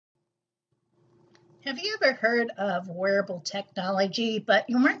Have you ever heard of wearable technology, but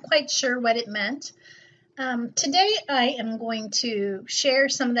you weren't quite sure what it meant? Today, I am going to share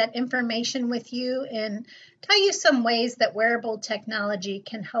some of that information with you and tell you some ways that wearable technology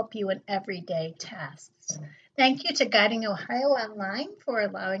can help you in everyday tasks. Thank you to Guiding Ohio Online for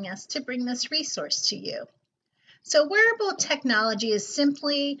allowing us to bring this resource to you. So, wearable technology is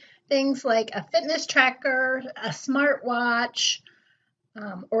simply things like a fitness tracker, a smartwatch,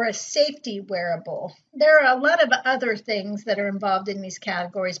 or a safety wearable. There are a lot of other things that are involved in these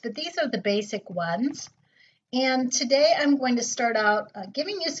categories, but these are the basic ones. And today I'm going to start out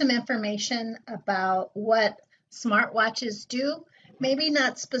giving you some information about what smartwatches do. Maybe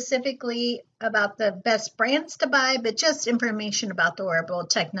not specifically about the best brands to buy, but just information about the wearable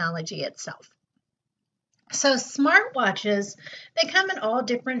technology itself. So smartwatches, they come in all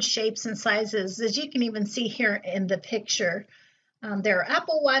different shapes and sizes, as you can even see here in the picture. There are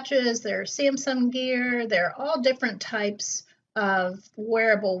Apple Watches, there are Samsung Gear, there are all different types of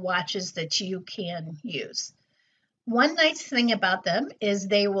wearable watches that you can use. One nice thing about them is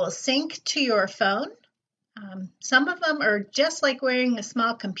they will sync to your phone. Some of them are just like wearing a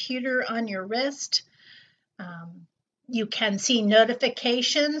small computer on your wrist. You can see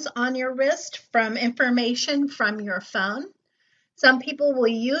notifications on your wrist from information from your phone. Some people will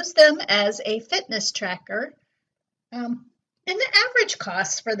use them as a fitness tracker. And the average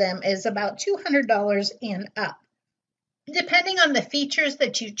cost for them is about $200 and up. Depending on the features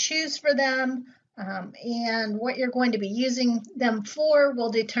that you choose for them and what you're going to be using them for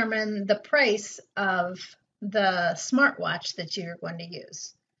will determine the price of the smartwatch that you're going to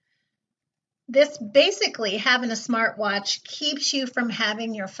use. This basically, having a smartwatch keeps you from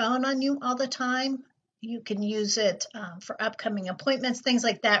having your phone on you all the time. You can use it for upcoming appointments, things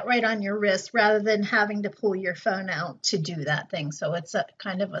like that, right on your wrist rather than having to pull your phone out to do that thing. So it's a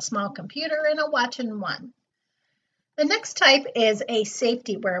kind of a small computer and a watch in one. The next type is a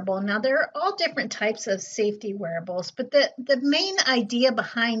safety wearable. Now, there are all different types of safety wearables, but the main idea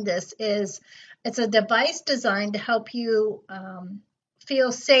behind this is it's a device designed to help you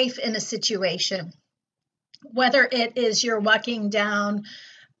feel safe in a situation. Whether it is you're walking down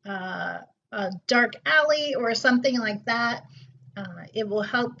a dark alley or something like that, it will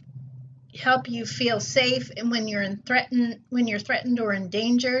help you feel safe and when you're threatened or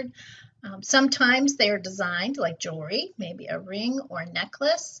endangered. Sometimes they are designed like jewelry, maybe a ring or a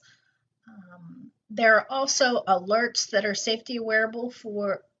necklace. There are also alerts that are safety wearables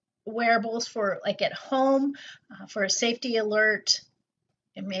for like at home for a safety alert.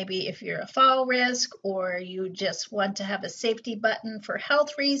 And maybe if you're a fall risk or you just want to have a safety button for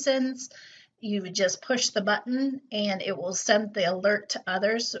health reasons, you would just push the button and it will send the alert to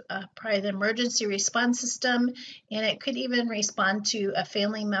others, probably the emergency response system, and it could even respond to a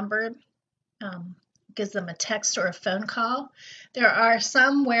family member, gives them a text or a phone call. There are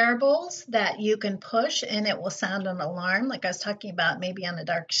some wearables that you can push and it will sound an alarm. Like I was talking about, maybe on a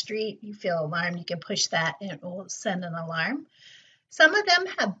dark street, you feel alarmed, you can push that and it will send an alarm. Some of them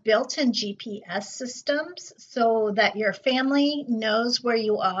have built-in GPS systems so that your family knows where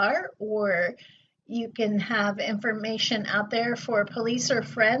you are, or you can have information out there for police or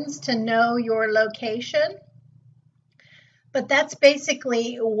friends to know your location. But that's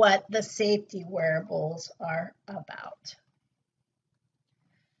basically what the safety wearables are about.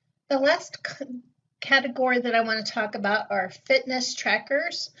 The last category that I want to talk about are fitness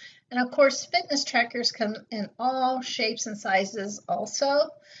trackers. And of course, fitness trackers come in all shapes and sizes also.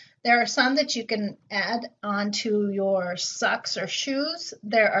 There are some that you can add onto your socks or shoes.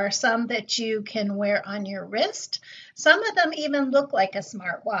 There are some that you can wear on your wrist. Some of them even look like a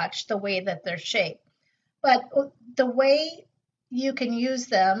smartwatch, the way that they're shaped. But the way you can use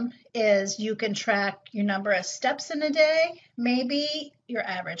them is you can track your number of steps in a day, maybe your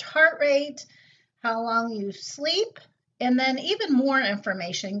average heart rate, how long you sleep, and then even more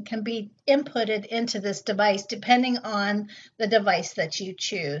information can be inputted into this device depending on the device that you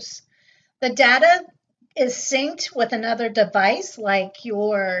choose. The data is synced with another device like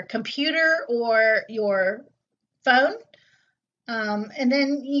your computer or your phone, and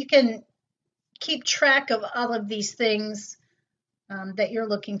then you can keep track of all of these things that you're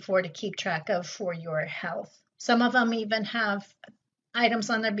looking for to keep track of for your health. Some of them even have items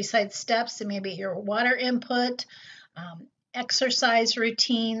on there besides steps, and maybe your water input, exercise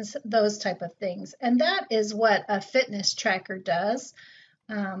routines, those type of things. And that is what a fitness tracker does.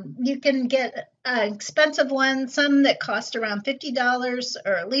 You can get an expensive one, some that cost around $50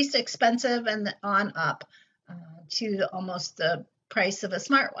 or at least expensive and on up to almost the price of a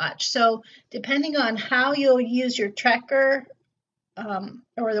smartwatch. So depending on how you'll use your tracker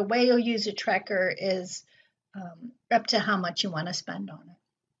or the way you'll use a tracker is up to how much you want to spend on it.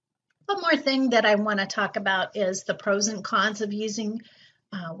 One more thing that I want to talk about is the pros and cons of using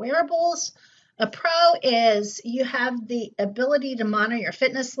wearables. A pro is you have the ability to monitor your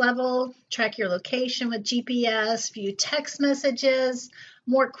fitness level, track your location with GPS, view text messages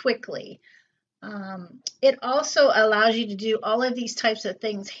more quickly. It also allows you to do all of these types of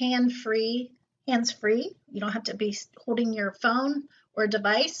things hands-free. You don't have to be holding your phone or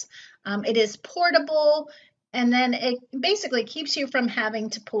device. It is portable, and then it basically keeps you from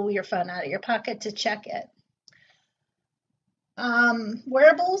having to pull your phone out of your pocket to check it.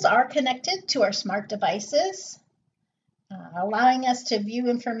 Wearables are connected to our smart devices, allowing us to view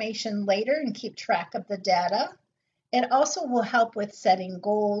information later and keep track of the data. It also will help with setting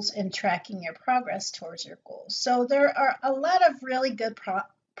goals and tracking your progress towards your goals. So there are a lot of really good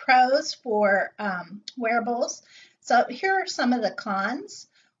pros for wearables. So here are some of the cons.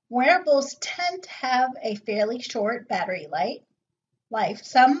 Wearables tend to have a fairly short battery life.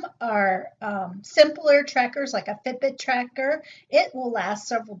 Some are simpler trackers like a Fitbit tracker. It will last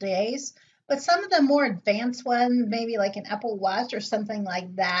several days. But some of the more advanced ones, maybe like an Apple Watch or something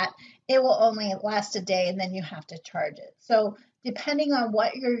like that, it will only last a day and then you have to charge it. So depending on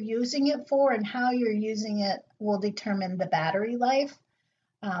what you're using it for and how you're using it will determine the battery life.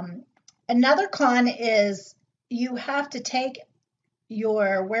 Another con is you have to take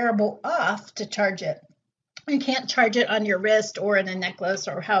your wearable off to charge it. You can't charge it on your wrist or in a necklace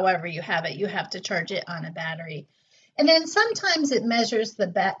or however you have it. You have to charge it on a battery. And then sometimes it measures the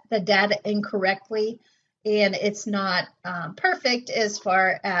data incorrectly, and it's not perfect as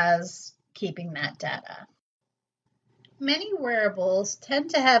far as keeping that data. Many wearables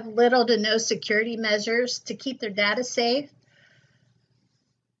tend to have little to no security measures to keep their data safe.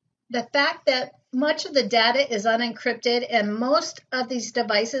 The fact that much of the data is unencrypted and most of these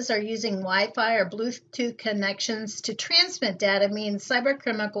devices are using Wi-Fi or Bluetooth connections to transmit data means cyber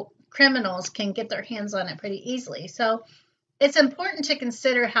criminals can get their hands on it pretty easily. So it's important to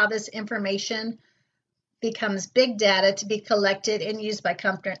consider how this information becomes big data to be collected and used by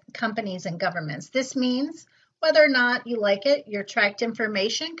companies and governments. This means whether or not you like it, your tracked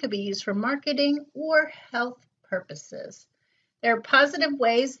information could be used for marketing or health purposes. There are positive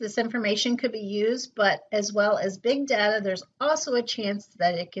ways this information could be used, but as well as big data, there's also a chance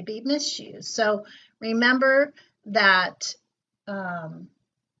that it could be misused. So remember that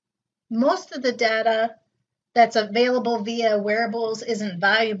most of the data that's available via wearables isn't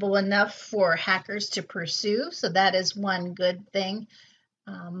valuable enough for hackers to pursue. So that is one good thing.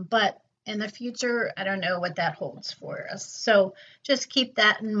 But in the future, I don't know what that holds for us. So just keep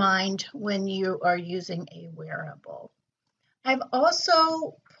that in mind when you are using a wearable. I've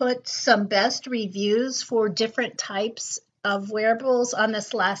also put some best reviews for different types of wearables on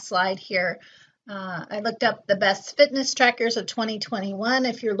this last slide here. I looked up the best fitness trackers of 2021.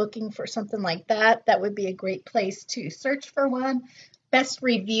 If you're looking for something like that, that would be a great place to search for one. Best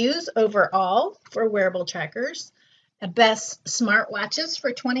reviews overall for wearable trackers. Best smartwatches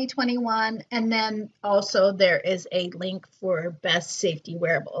for 2021. And then also there is a link for best safety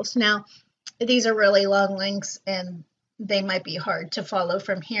wearables. Now, these are really long links and they might be hard to follow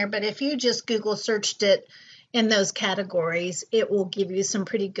from here, but if you just Google searched it in those categories, it will give you some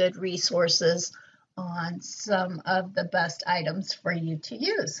pretty good resources on some of the best items for you to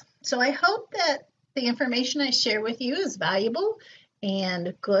use. So I hope that the information I share with you is valuable,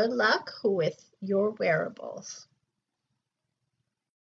 and good luck with your wearables.